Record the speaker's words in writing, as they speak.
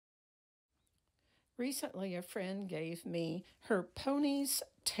Recently, a friend gave me her pony's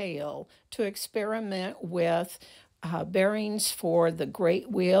tail to experiment with bearings for the great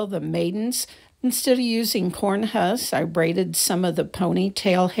wheel, the maidens. Instead of using corn husks, I braided some of the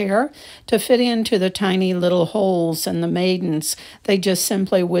ponytail hair to fit into the tiny little holes in the maidens. They just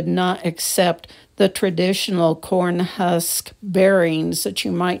simply would not accept the traditional corn husk bearings that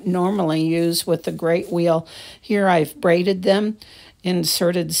you might normally use with the great wheel. Here I've braided them,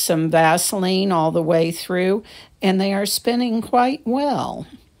 inserted some Vaseline all the way through, and they are spinning quite well.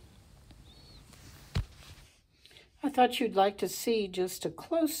 I thought you'd like to see just a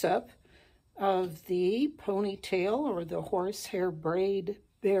close-up of the ponytail or the horsehair braid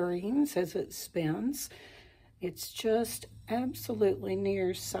bearings as it spins. It's just absolutely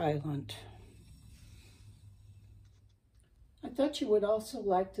near silent. I thought you would also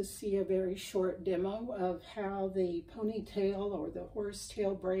like to see a very short demo of how the ponytail or the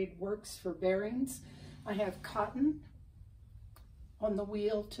horsetail braid works for bearings. I have cotton on the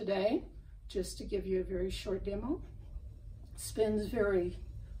wheel today, just to give you a very short demo. Spins very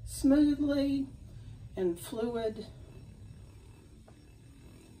smoothly and fluid.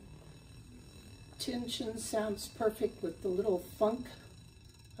 Tension sounds perfect with the little thunk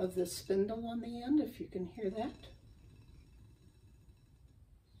of the spindle on the end, if you can hear that.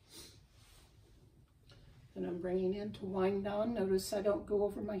 And I'm bringing in to wind on. Notice I don't go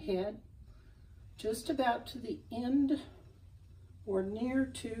over my head. Just about to the end or near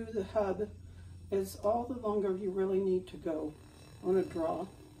to the hub is all the longer you really need to go on a draw.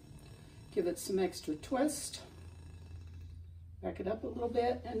 Give it some extra twist. Back it up a little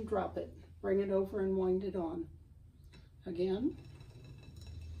bit and drop it. Bring it over and wind it on. Again.